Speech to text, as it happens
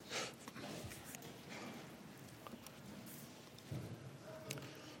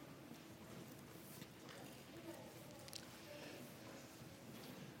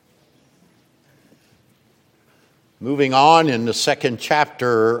Moving on in the second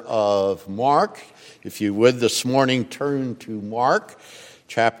chapter of Mark, if you would this morning turn to Mark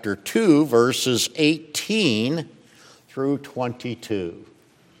chapter 2, verses 18 through 22.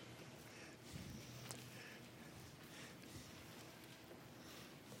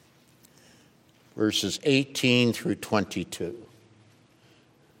 Verses 18 through 22.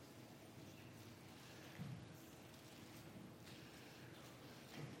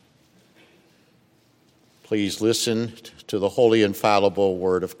 Please listen to the holy, infallible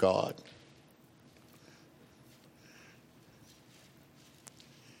Word of God.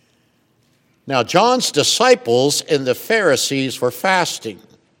 Now John's disciples and the Pharisees were fasting,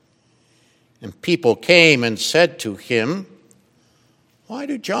 and people came and said to him, "Why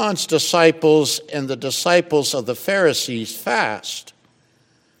do John's disciples and the disciples of the Pharisees fast,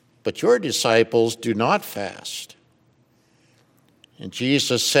 but your disciples do not fast?" And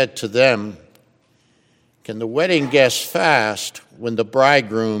Jesus said to them, "Can the wedding guests fast when the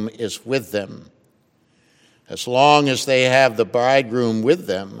bridegroom is with them? As long as they have the bridegroom with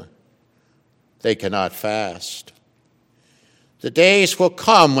them, they cannot fast. The days will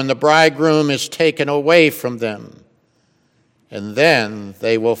come when the bridegroom is taken away from them, and then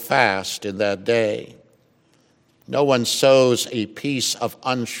they will fast in that day. No one sews a piece of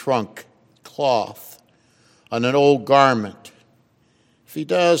unshrunk cloth on an old garment. If he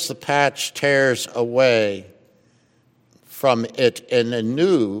does, the patch tears away from it, and the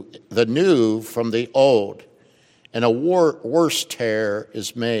new from the old, and a worse tear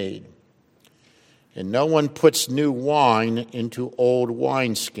is made. And no one puts new wine into old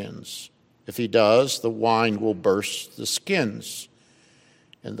wineskins. If he does, the wine will burst the skins,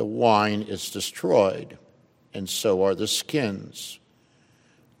 and the wine is destroyed, and so are the skins.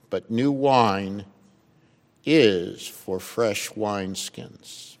 But new wine is for fresh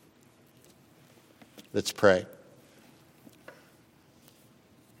wineskins." Let's pray.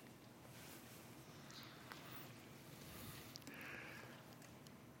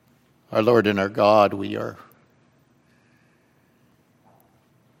 Our Lord and our God, we are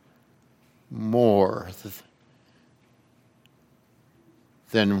more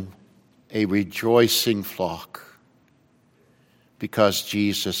than a rejoicing flock because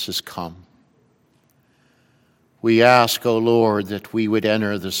Jesus has come. We ask, O Lord, that we would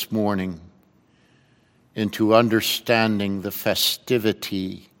enter this morning into understanding the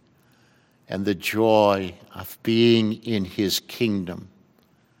festivity and the joy of being in his kingdom.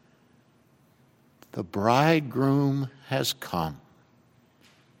 The bridegroom has come.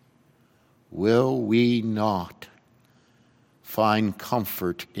 Will we not find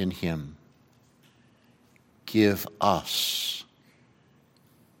comfort in him? Give us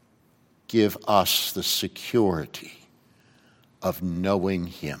the security of knowing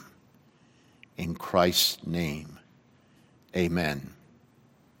him. In Christ's name, amen.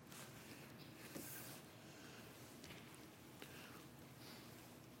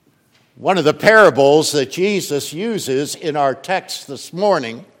 One of the parables that Jesus uses in our text this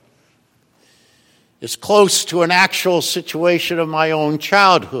morning is close to an actual situation of my own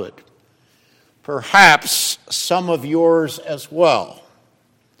childhood, perhaps some of yours as well.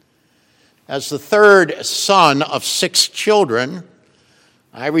 As the third son of 6 children,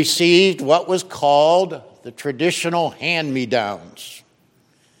 I received what was called the traditional hand-me-downs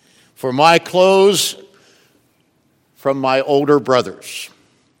for my clothes from my older brothers.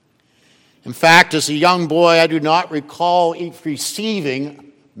 In fact, as a young boy, I do not recall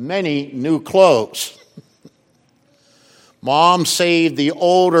receiving many new clothes. Mom saved the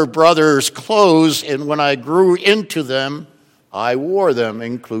older brothers' clothes, and when I grew into them, I wore them,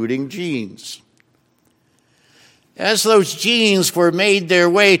 including jeans. As those jeans were made their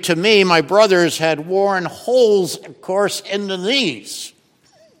way to me, my brothers had worn holes, of course, in the knees.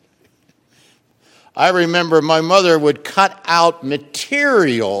 I remember my mother would cut out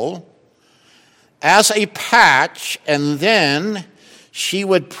material as a patch, and then she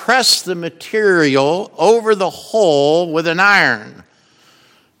would press the material over the hole with an iron.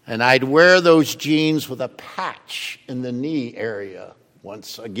 And I'd wear those jeans with a patch in the knee area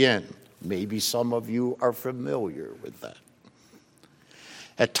once again. Maybe some of you are familiar with that.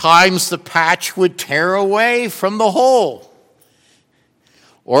 At times, the patch would tear away from the hole,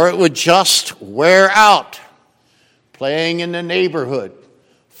 or it would just wear out. Playing in the neighborhood,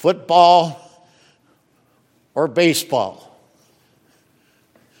 football or baseball.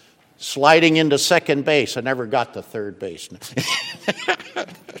 Sliding into second base. I never got to third base.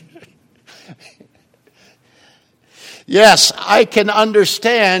 Yes, I can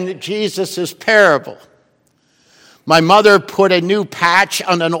understand Jesus' parable. My mother put a new patch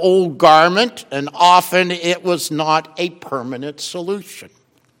on an old garment, and often it was not a permanent solution.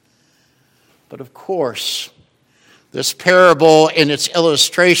 But of course, this parable in its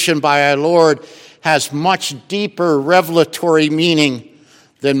illustration by our Lord has much deeper revelatory meaning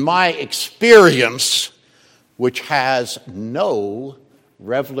than my experience, which has no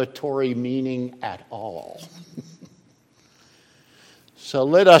revelatory meaning at all. So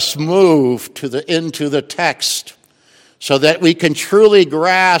let us move into the text so that we can truly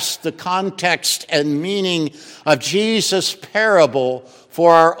grasp the context and meaning of Jesus' parable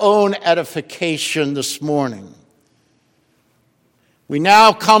for our own edification this morning. We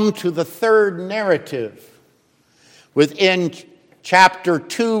now come to the third narrative within chapter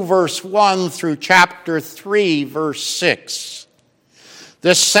 2, verse 1 through chapter 3, verse 6.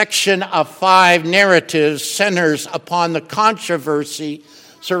 This section of 5 narratives centers upon the controversy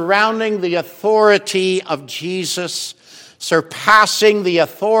surrounding the authority of Jesus, surpassing the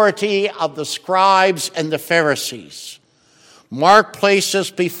authority of the scribes and the Pharisees. Mark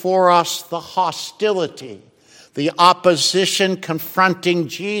places before us the hostility, the opposition confronting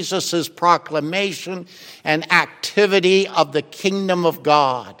Jesus' proclamation and activity of the kingdom of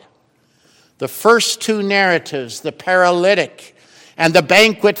God. The first 2 narratives, the paralytic and the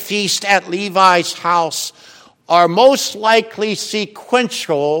banquet feast at Levi's house, are most likely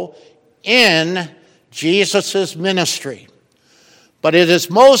sequential in Jesus' ministry. But it is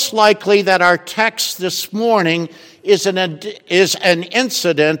most likely that our text this morning is an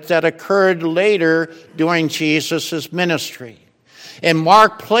incident that occurred later during Jesus' ministry. And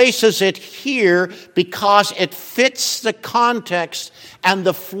Mark places it here because it fits the context and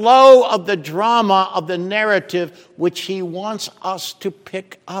the flow of the drama of the narrative which he wants us to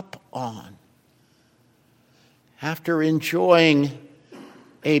pick up on. After enjoying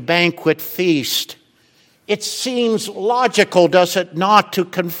a banquet feast, it seems logical, does it not, to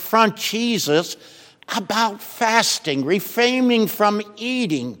confront Jesus about fasting, refraining from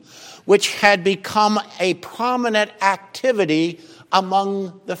eating, which had become a prominent activity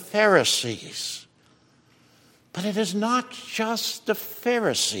among the Pharisees. But it is not just the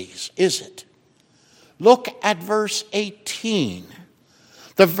Pharisees, is it? Look at verse 18.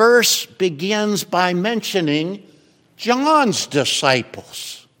 The verse begins by mentioning John's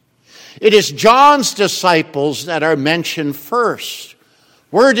disciples. It is John's disciples that are mentioned first.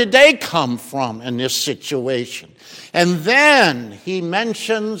 Where did they come from in this situation? And then he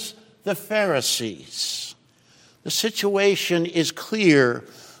mentions the Pharisees. The situation is clear.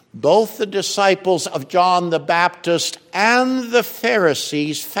 Both the disciples of John the Baptist and the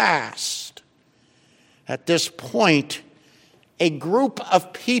Pharisees fast. At this point, a group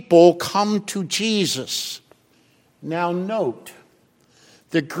of people come to Jesus. Now note,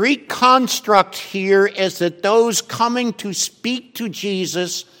 the Greek construct here is that those coming to speak to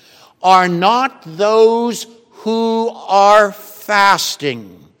Jesus are not those who are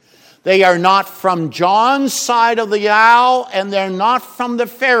fasting. They are not from John's side of the aisle, and they're not from the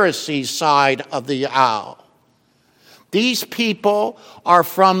Pharisees' side of the aisle. These people are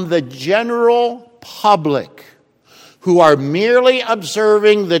from the general public who are merely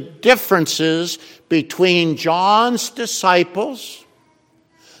observing the differences between John's disciples,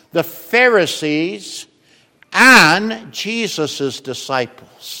 the Pharisees, and Jesus'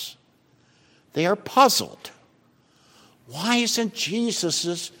 disciples. They are puzzled. Why isn't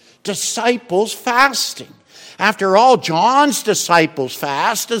Jesus' disciples fasting? After all, John's disciples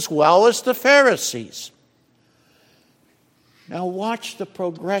fast as well as the Pharisees. Now watch the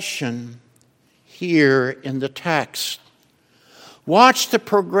progression here in the text. Watch the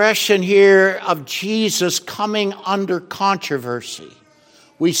progression here of Jesus coming under controversy.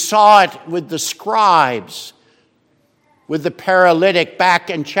 We saw it with the scribes, with the paralytic back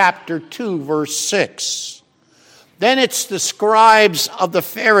in chapter 2, verse 6. Then it's the scribes of the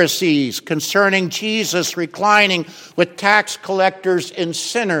Pharisees concerning Jesus reclining with tax collectors and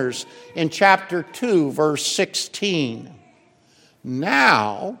sinners in chapter 2, verse 16.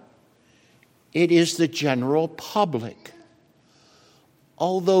 Now, it is the general public.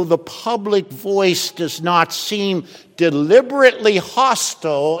 Although the public voice does not seem deliberately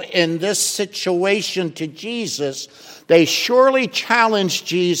hostile in this situation to Jesus, they surely challenge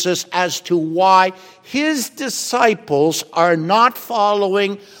Jesus as to why his disciples are not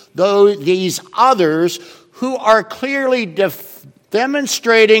following these others who are clearly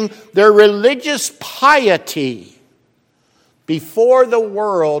demonstrating their religious piety before the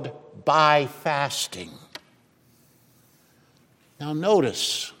world by fasting. Now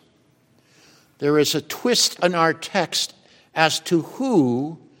notice, there is a twist in our text as to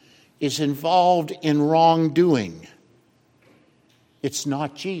who is involved in wrongdoing. It's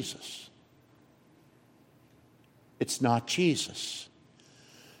not Jesus. It's not Jesus.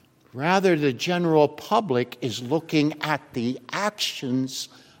 Rather, the general public is looking at the actions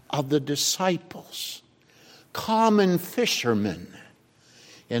of the disciples, common fishermen,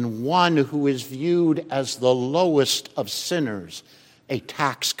 and one who is viewed as the lowest of sinners, a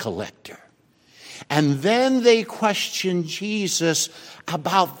tax collector. And then they question Jesus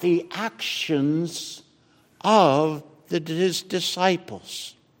about the actions of his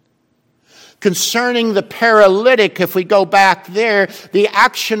disciples. Concerning the paralytic, if we go back there, the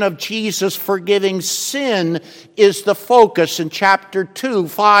action of Jesus forgiving sin is the focus in chapter 2,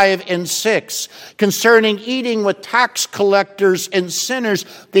 5, and 6. Concerning eating with tax collectors and sinners,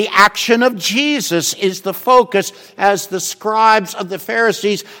 the action of Jesus is the focus as the scribes of the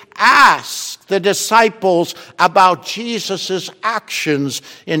Pharisees ask the disciples about Jesus' actions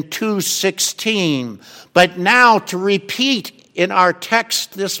in 2:16. But now to repeat in our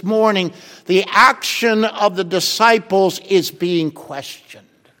text this morning, the action of the disciples is being questioned.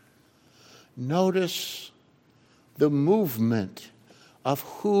 Notice the movement of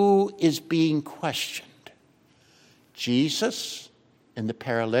who is being questioned. Jesus and the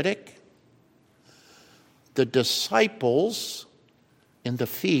paralytic, the disciples in the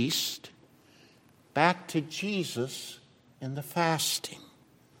feast, back to Jesus in the fasting.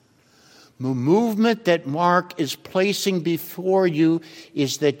 The movement that Mark is placing before you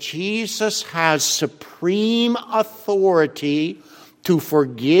is that Jesus has supreme authority to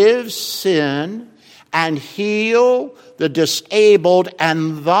forgive sin and heal the disabled,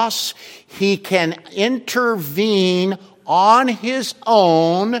 and thus he can intervene on his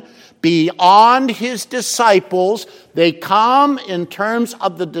own beyond his disciples. They come in terms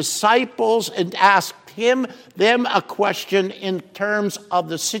of the disciples and ask them a question in terms of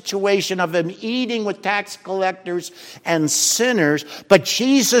the situation of him eating with tax collectors and sinners. But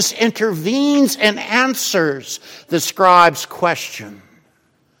Jesus intervenes and answers the scribe's question.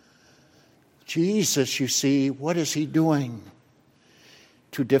 Jesus, you see, what is he doing?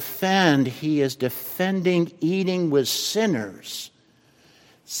 To defend, he is defending eating with sinners,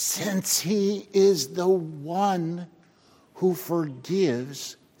 since he is the one who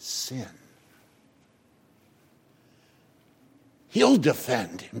forgives sin. He'll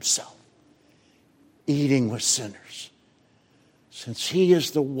defend himself eating with sinners, since he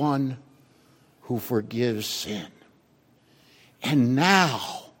is the one who forgives sin. And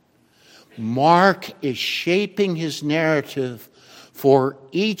now, Mark is shaping his narrative for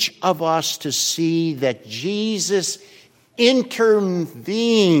each of us to see that Jesus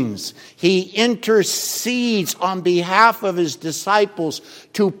intervenes. He intercedes on behalf of his disciples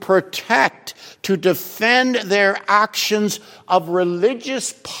to protect, to defend their actions of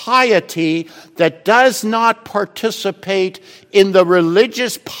religious piety that does not participate in the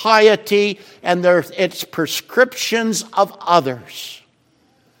religious piety and its prescriptions of others.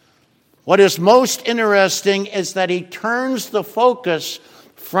 What is most interesting is that he turns the focus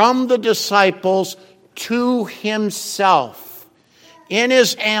from the disciples to himself in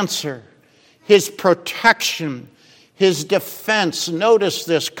his answer, his protection, his defense. Notice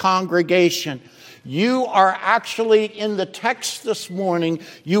this, congregation. You are actually, in the text this morning,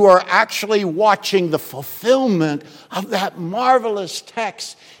 you are actually watching the fulfillment of that marvelous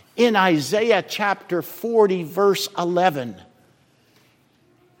text in Isaiah chapter 40, verse 11.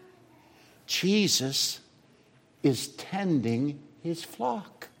 Jesus is tending his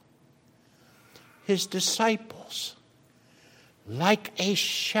flock, his disciples, like a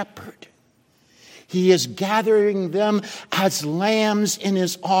shepherd. He is gathering them as lambs in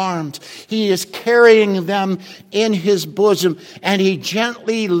his arms. He is carrying them in his bosom, and he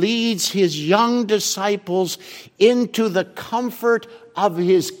gently leads his young disciples into the comfort of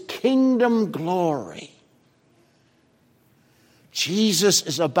his kingdom glory. Jesus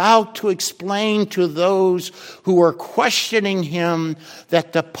is about to explain to those who are questioning him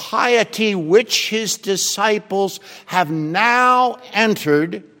that the piety which his disciples have now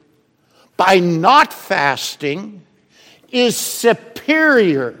entered by not fasting is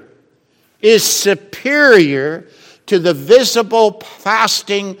superior to the visible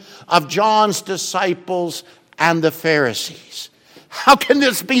fasting of John's disciples and the Pharisees. How can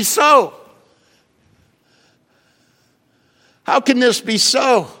this be so? How can this be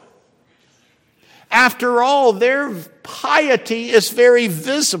so? After all, their piety is very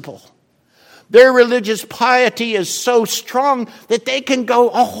visible. Their religious piety is so strong that they can go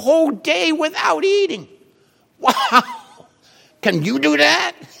a whole day without eating. Wow! Can you do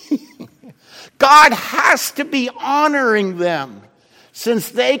that? God has to be honoring them,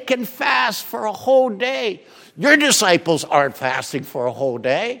 since they can fast for a whole day. Your disciples aren't fasting for a whole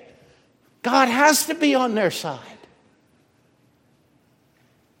day. God has to be on their side.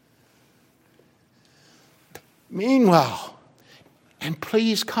 Meanwhile, and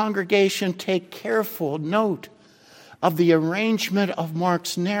please, congregation, take careful note of the arrangement of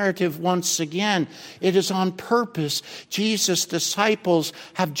Mark's narrative once again. It is on purpose. Jesus' disciples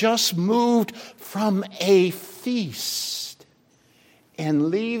have just moved from a feast in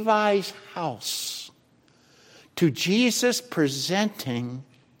Levi's house to Jesus presenting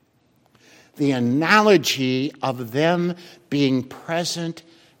the analogy of them being present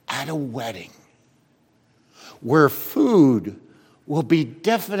at a wedding where food will be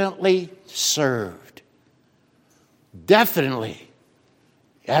definitely served. Definitely,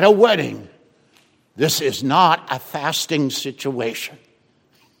 at a wedding, this is not a fasting situation.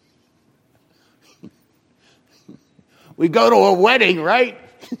 We go to a wedding, right?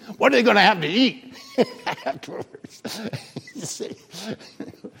 What are they going to have to eat afterwards?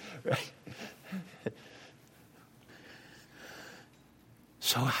 Right?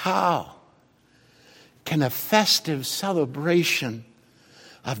 So how can a festive celebration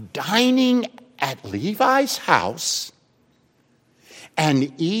of dining at Levi's house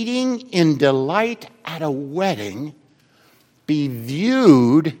and eating in delight at a wedding be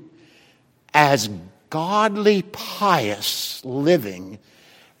viewed as godly, pious living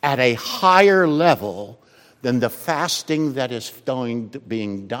at a higher level than the fasting that is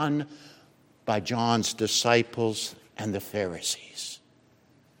being done by John's disciples and the Pharisees?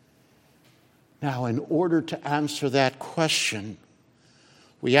 Now, in order to answer that question,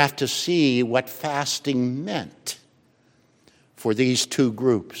 we have to see what fasting meant for these two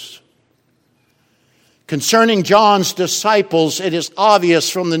groups. Concerning John's disciples, it is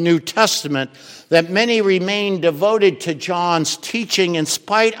obvious from the New Testament that many remained devoted to John's teaching in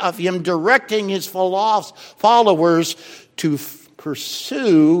spite of him directing his followers to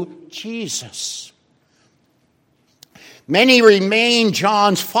pursue Jesus. Many remained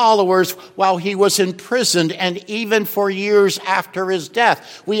John's followers while he was imprisoned and even for years after his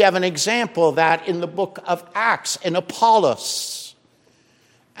death. We have an example of that in the book of Acts in Apollos.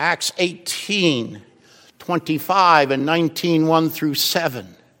 Acts 18:25 and 19:1 through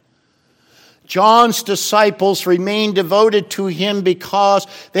 7. John's disciples remained devoted to him because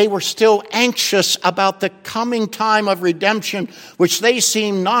they were still anxious about the coming time of redemption, which they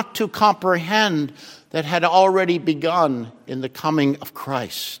seemed not to comprehend that had already begun in the coming of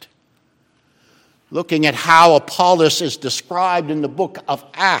Christ. Looking at how Apollos is described in the book of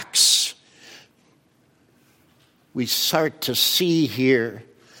Acts, we start to see here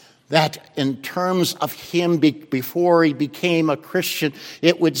that in terms of him before he became a Christian,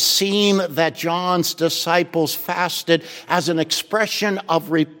 it would seem that John's disciples fasted as an expression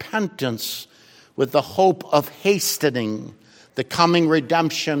of repentance with the hope of hastening the coming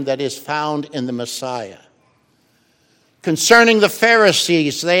redemption that is found in the Messiah. Concerning the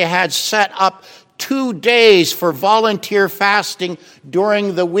Pharisees, they had set up 2 days for volunteer fasting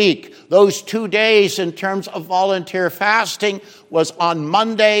during the week. Those 2 days in terms of volunteer fasting was on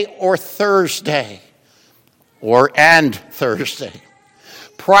Monday or Thursday, and Thursday.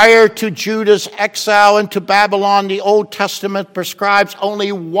 Prior to Judah's exile into Babylon, the Old Testament prescribes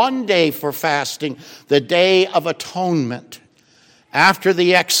only 1 day for fasting, the Day of Atonement. After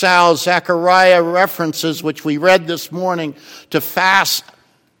the exile, Zechariah references, which we read this morning, to fast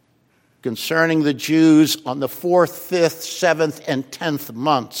concerning the Jews on the 4th, 5th, 7th, and 10th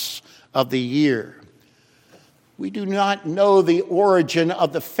months of the year. We do not know the origin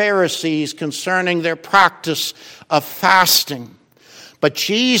of the Pharisees concerning their practice of fasting, but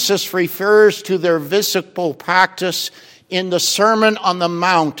Jesus refers to their visible practice in the Sermon on the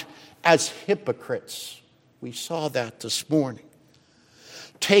Mount as hypocrites. We saw that this morning.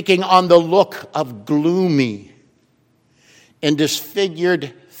 Taking on the look of gloomy and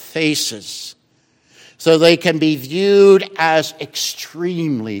disfigured faces so they can be viewed as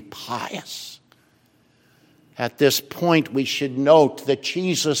extremely pious. At this point, we should note that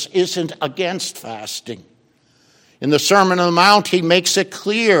Jesus isn't against fasting. In the Sermon on the Mount, he makes it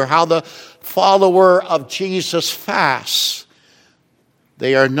clear how the follower of Jesus fasts.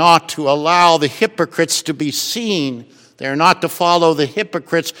 They are not to allow the hypocrites to be seen. They are not to follow the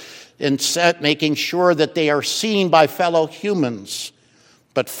hypocrites in making sure that they are seen by fellow humans,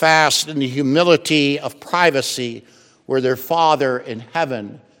 but fast in the humility of privacy where their Father in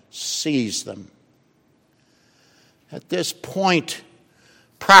heaven sees them. At this point,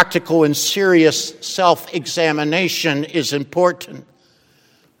 practical and serious self-examination is important,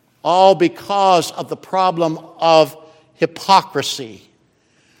 all because of the problem of hypocrisy.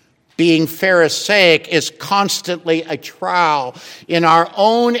 Being Pharisaic is constantly a trial in our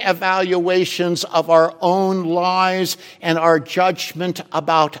own evaluations of our own lives and our judgment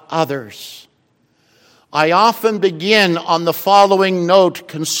about others. I often begin on the following note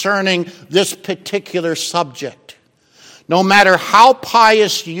concerning this particular subject. No matter how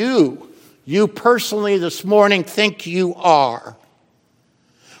pious you personally this morning think you are,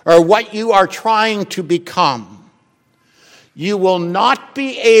 or what you are trying to become, you will not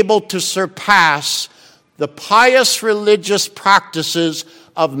be able to surpass the pious religious practices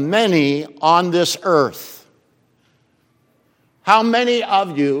of many on this earth. How many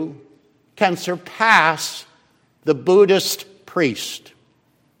of you can surpass the Buddhist priest?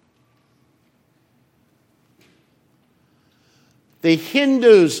 The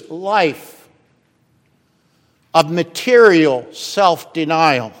Hindu's life of material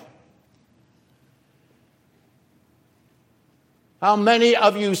self-denial. How many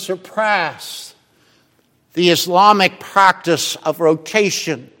of you surpass the Islamic practice of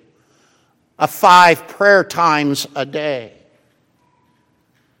rotation of 5 prayer times a day?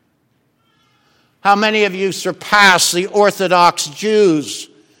 How many of you surpass the Orthodox Jews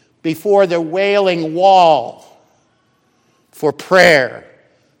before the Wailing Wall for prayer?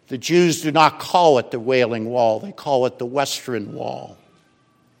 The Jews do not call it the Wailing Wall, they call it the Western Wall.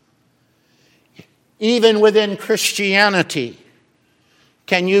 Even within Christianity,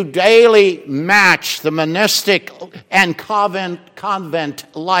 can you daily match the monastic and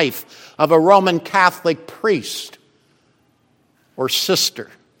convent life of a Roman Catholic priest or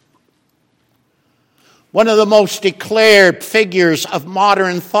sister? One of the most declared figures of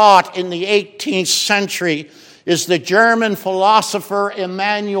modern thought in the 18th century is the German philosopher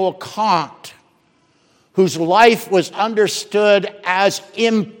Immanuel Kant, whose life was understood as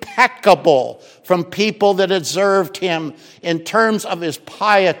impeccable from people that observed him in terms of his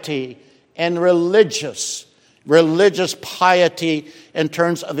piety and religious piety in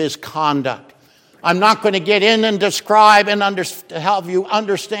terms of his conduct. I'm not going to get in and describe and help you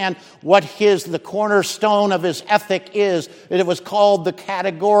understand what the cornerstone of his ethic is. It was called the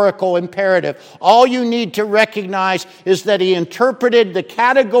categorical imperative. All you need to recognize is that he interpreted the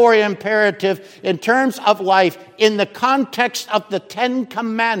category imperative in terms of life in the context of the 10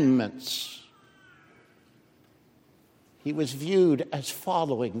 Commandments. He was viewed as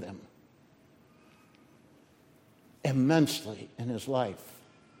following them immensely in his life.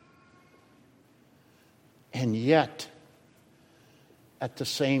 And yet, at the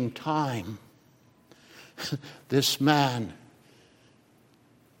same time, this man,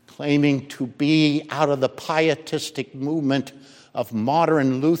 claiming to be out of the pietistic movement of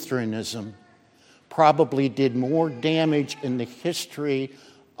modern Lutheranism, probably did more damage in the history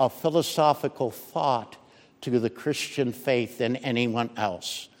of philosophical thought to the Christian faith than anyone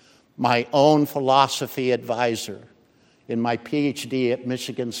else. My own philosophy advisor in my PhD at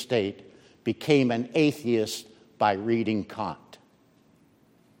Michigan State became an atheist by reading Kant.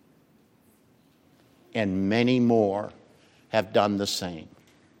 And many more have done the same.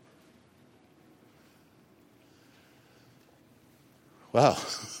 Well,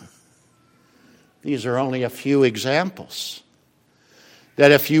 these are only a few examples.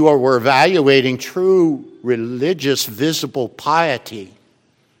 That if you were evaluating true religious visible piety,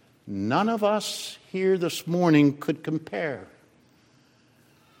 none of us here this morning could compare.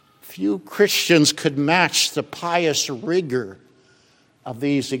 Few Christians could match the pious rigor of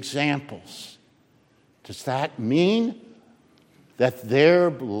these examples. Does that mean that their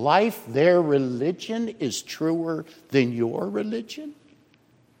life, their religion is truer than your religion?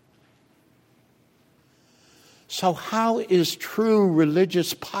 So how is true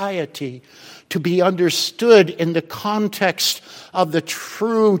religious piety to be understood in the context of the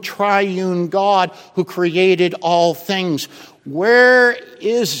true triune God who created all things? Where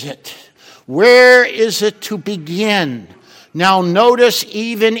is it? Where is it to begin? Now notice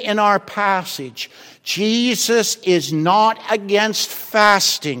even in our passage, Jesus is not against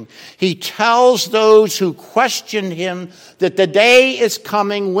fasting. He tells those who question him that the day is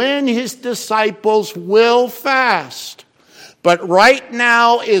coming when his disciples will fast. But right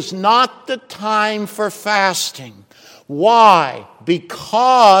now is not the time for fasting. Why?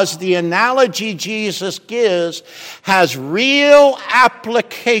 Because the analogy Jesus gives has real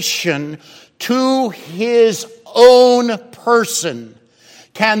application to his own person.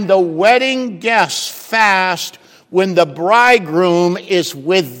 Can the wedding guests fast when the bridegroom is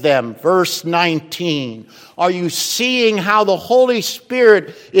with them? Verse 19. Are you seeing how the Holy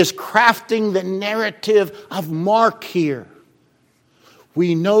Spirit is crafting the narrative of Mark here?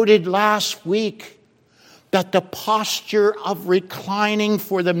 We noted last week that the posture of reclining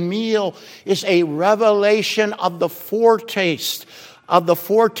for the meal is a revelation of the foretaste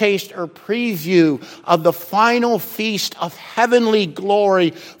or preview of the final feast of heavenly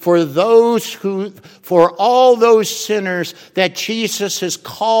glory for all those sinners that Jesus has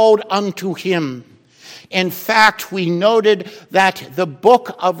called unto him. In fact, we noted that the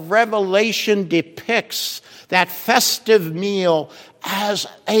book of Revelation depicts that festive meal as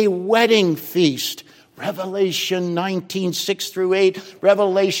a wedding feast. Revelation 19:6-8,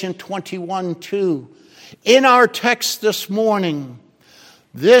 Revelation 21:2. In our text this morning,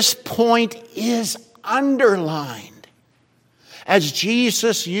 this point is underlined as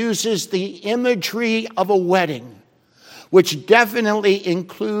Jesus uses the imagery of a wedding, which definitely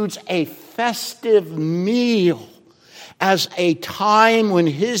includes a festive meal as a time when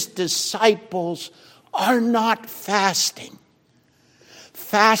his disciples are not fasting.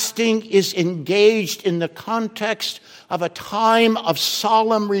 Fasting is engaged in the context of a time of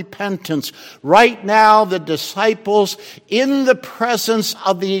solemn repentance. Right now, the disciples, in the presence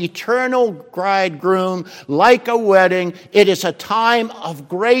of the eternal bridegroom, like a wedding, it is a time of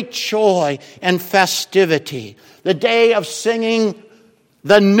great joy and festivity. The day of singing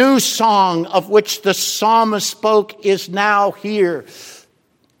the new song of which the psalmist spoke is now here.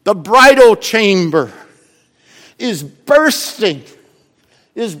 The bridal chamber is bursting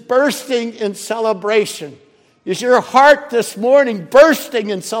in celebration. Is your heart this morning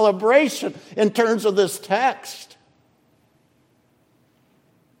bursting in celebration in terms of this text?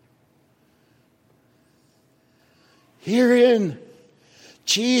 Herein,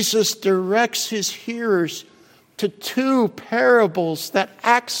 Jesus directs his hearers to two parables that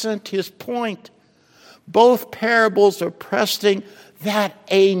accent his point. Both parables are pressing that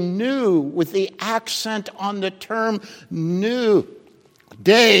a new, with the accent on the term new,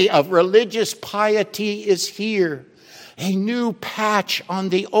 day of religious piety is here. A new patch on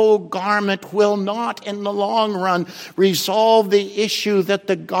the old garment will not, in the long run, resolve the issue that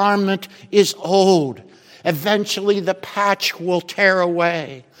the garment is old. Eventually, the patch will tear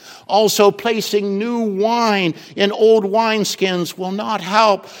away. Also, placing new wine in old wineskins will not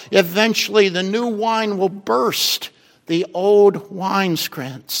help. Eventually, the new wine will burst the old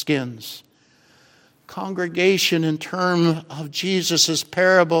wineskins. Congregation, in terms of Jesus'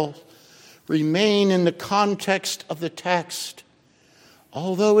 parable, remain in the context of the text.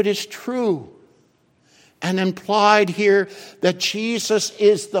 Although it is true and implied here that Jesus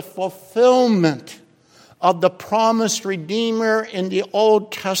is the fulfillment of the promised Redeemer in the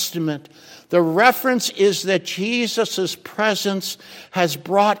Old Testament, the reference is that Jesus' presence has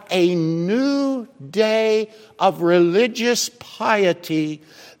brought a new day of religious piety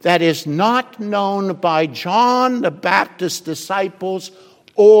that is not known by John the Baptist's disciples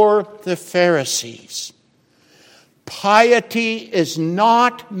or the Pharisees. Piety is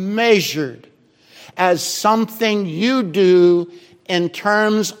not measured as something you do in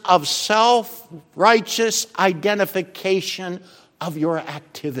terms of self-righteous identification of your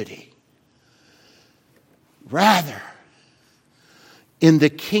activity. Rather, in the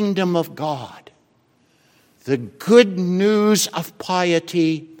kingdom of God, the good news of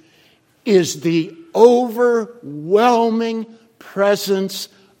piety is the overwhelming presence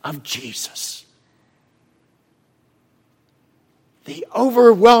of Jesus. The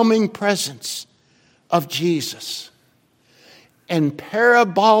overwhelming presence of Jesus. In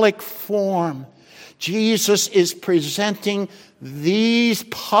parabolic form, Jesus is presenting these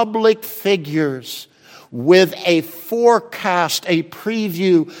public figures with a forecast, a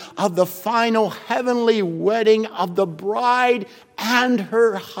preview of the final heavenly wedding of the bride and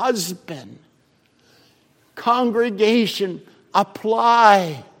her husband. Congregation,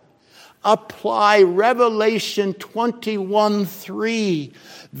 apply Revelation 21:3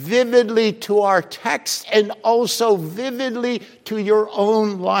 vividly to our text and also vividly to your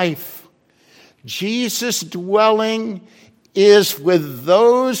own life. Jesus' dwelling is with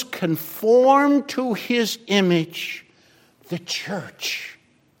those conformed to his image, the church.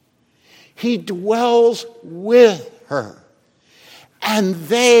 He dwells with her, and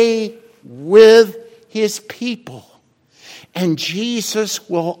they with his people. And Jesus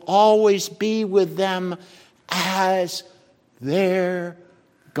will always be with them as their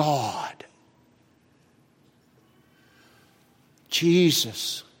God.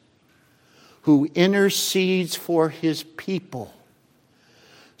 Jesus, who intercedes for his people,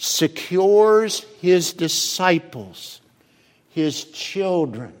 secures his disciples, his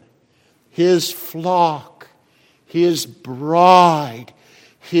children, his flock, his bride,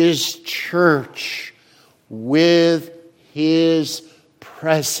 his church with his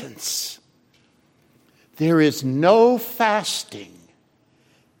presence. There is no fasting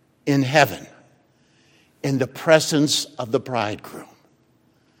in heaven in the presence of the bridegroom,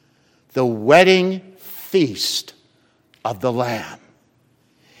 the wedding feast of the Lamb.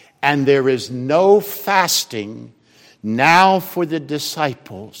 And there is no fasting now for the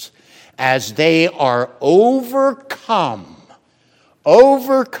disciples as they are overcome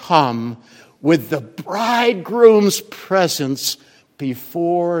with the bridegroom's presence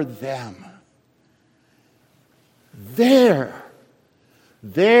before them. Their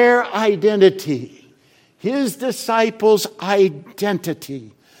identity, his disciples'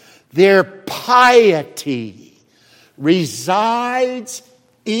 identity, their piety resides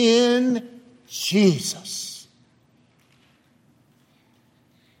in Jesus.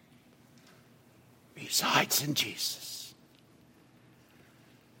 Resides in Jesus.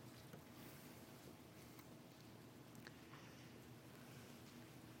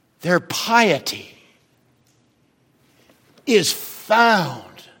 Their piety is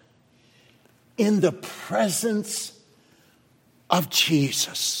found in the presence of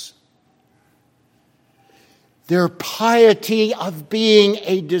Jesus. Their piety of being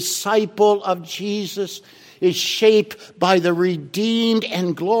a disciple of Jesus is shaped by the redeemed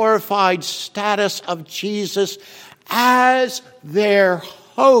and glorified status of Jesus as their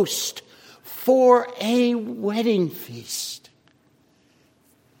host for a wedding feast.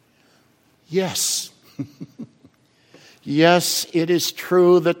 Yes, yes, it is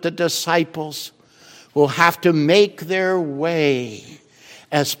true that the disciples will have to make their way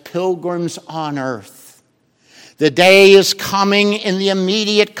as pilgrims on earth. The day is coming in the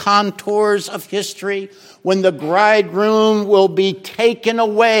immediate contours of history when the bridegroom will be taken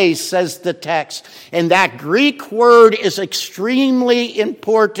away, says the text. And that Greek word is extremely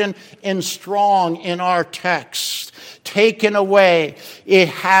important and strong in our text. Taken away. It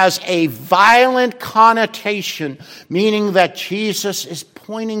has a violent connotation, meaning that Jesus is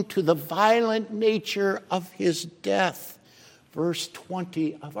pointing to the violent nature of his death. Verse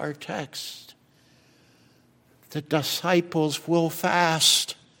 20 of our text. The disciples will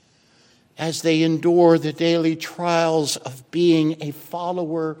fast as they endure the daily trials of being a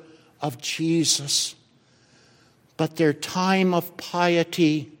follower of Jesus. But their time of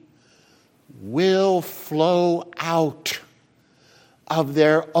piety will flow out of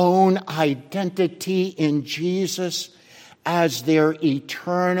their own identity in Jesus as their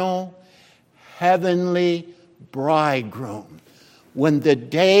eternal heavenly bridegroom. When the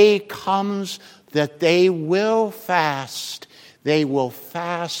day comes that they will fast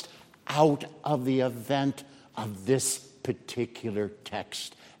out of the event of this particular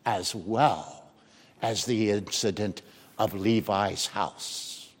text as well as the incident of Levi's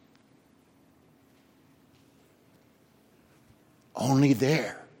house. Only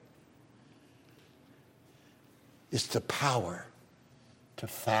there is the power to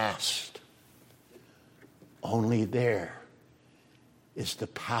fast. Only there is the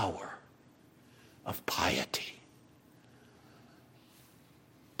power of piety.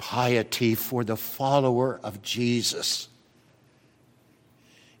 Piety for the follower of Jesus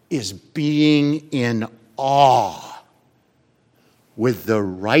is being in awe with the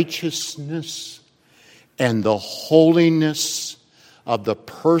righteousness and the holiness of the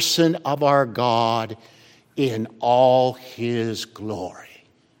person of our God in all his glory.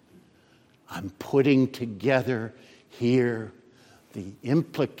 I'm putting together here the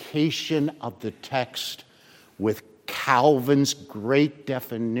implication of the text with Calvin's great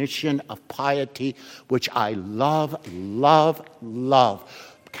definition of piety, which I love.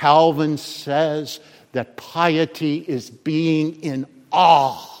 Calvin says that piety is being in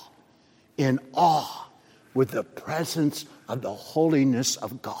awe with the presence of the holiness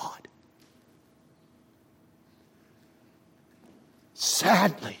of God.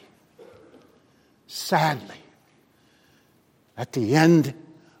 Sadly, at the end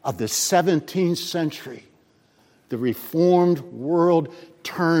of the 17th century, the Reformed world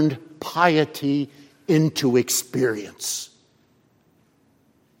turned piety into experience.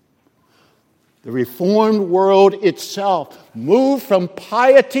 The Reformed world itself moved from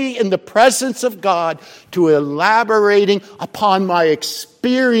piety in the presence of God to elaborating upon my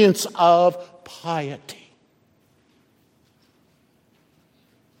experience of piety.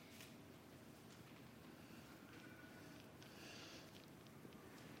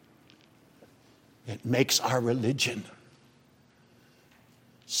 It makes our religion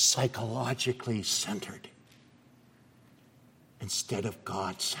psychologically centered instead of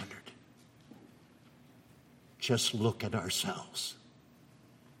God-centered. Just look at ourselves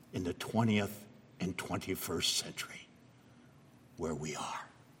in the 20th and 21st century, where we are.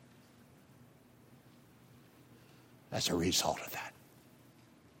 as a result of that.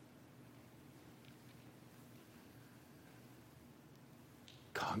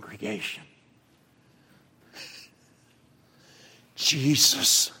 Congregation,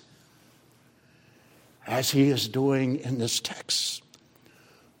 Jesus, as he is doing in this text,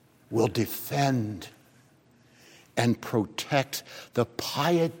 will defend and protect the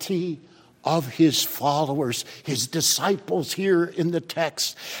piety of his followers, his disciples here in the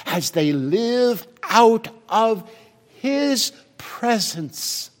text, as they live out of his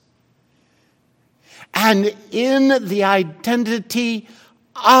presence and in the identity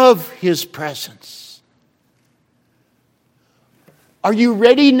of his presence. Are you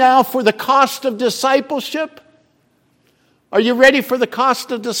ready now for the cost of discipleship? Are you ready for the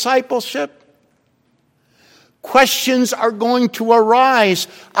cost of discipleship? Questions are going to arise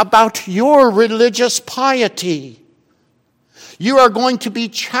about your religious piety. You are going to be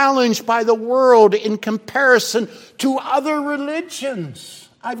challenged by the world in comparison to other religions.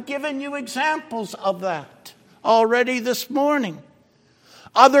 I've given you examples of that already this morning.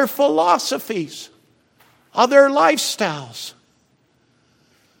 Other philosophies, other lifestyles.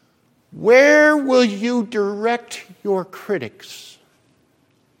 Where will you direct your critics?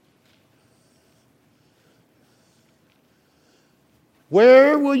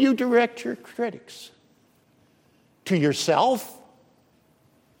 Where will you direct your critics? To yourself?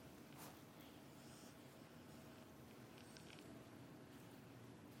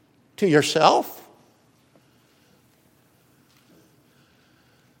 To yourself?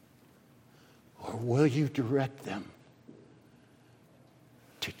 Or will you direct them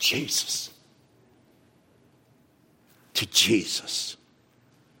to Jesus? To Jesus.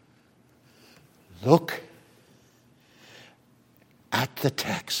 Look at the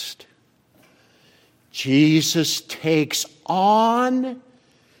text. Jesus takes on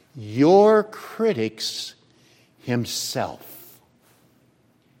your critics himself.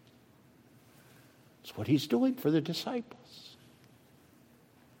 That's what he's doing for the disciples.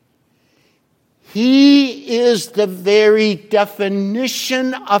 He is the very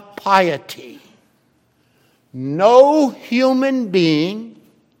definition of piety. No human being,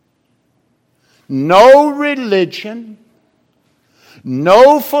 no religion,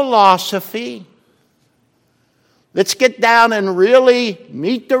 no philosophy. Let's get down and really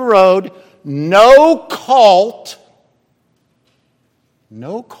meet the road. No cult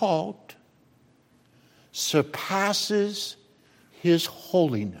surpasses his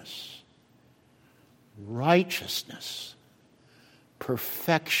holiness, righteousness,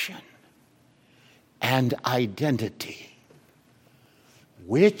 perfection, and identity,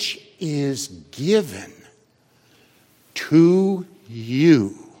 which is given to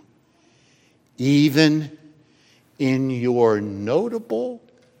you, even in your notable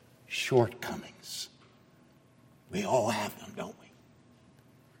shortcomings. We all have them, don't we?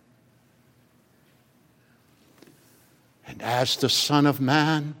 And as the Son of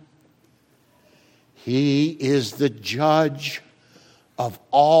Man, he is the judge of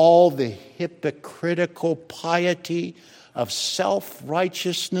all the hypocritical piety of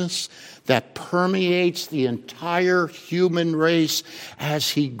self-righteousness that permeates the entire human race as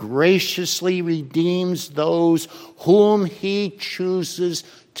he graciously redeems those whom he chooses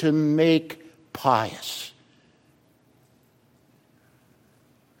to make pious.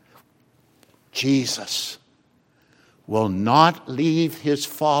 Jesus will not leave his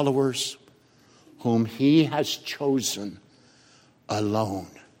followers whom he has chosen alone.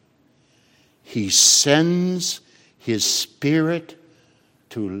 He sends his Spirit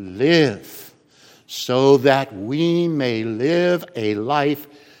to live so that we may live a life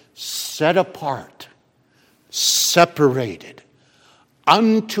set apart, separated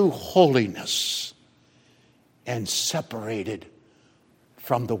unto holiness, and separated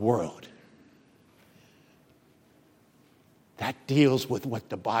from the world. That deals with what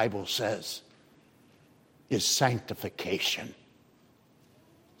the Bible says is sanctification.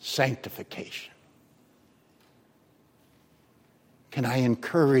 Sanctification. Can I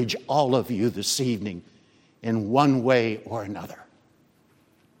encourage all of you this evening in one way or another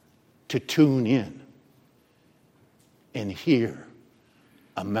to tune in and hear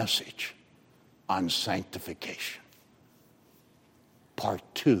a message on sanctification? Part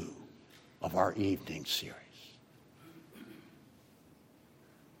 2 of our evening series.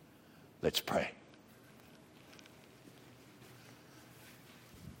 Let's pray.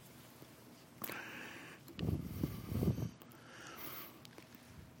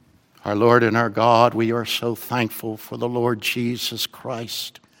 Our Lord and our God, we are so thankful for the Lord Jesus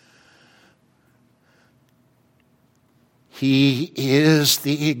Christ. He is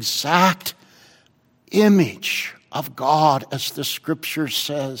the exact image of God, as the scripture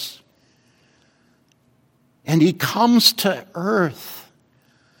says. And he comes to earth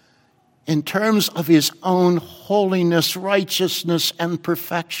in terms of his own holiness, righteousness, and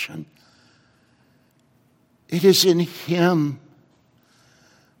perfection. It is in him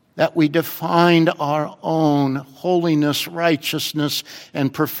that we defined our own holiness, righteousness,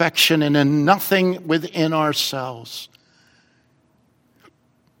 and perfection, and in nothing within ourselves.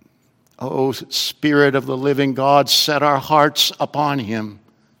 O Spirit of the living God, set our hearts upon him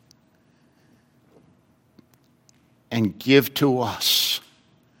and give to us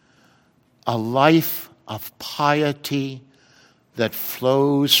a life of piety that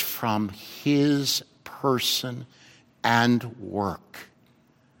flows from his person and work.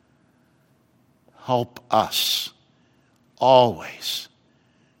 Help us always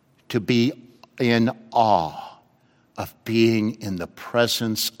to be in awe of being in the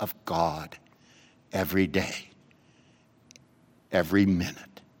presence of God every day, every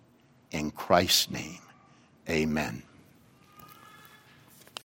minute. In Christ's name, amen.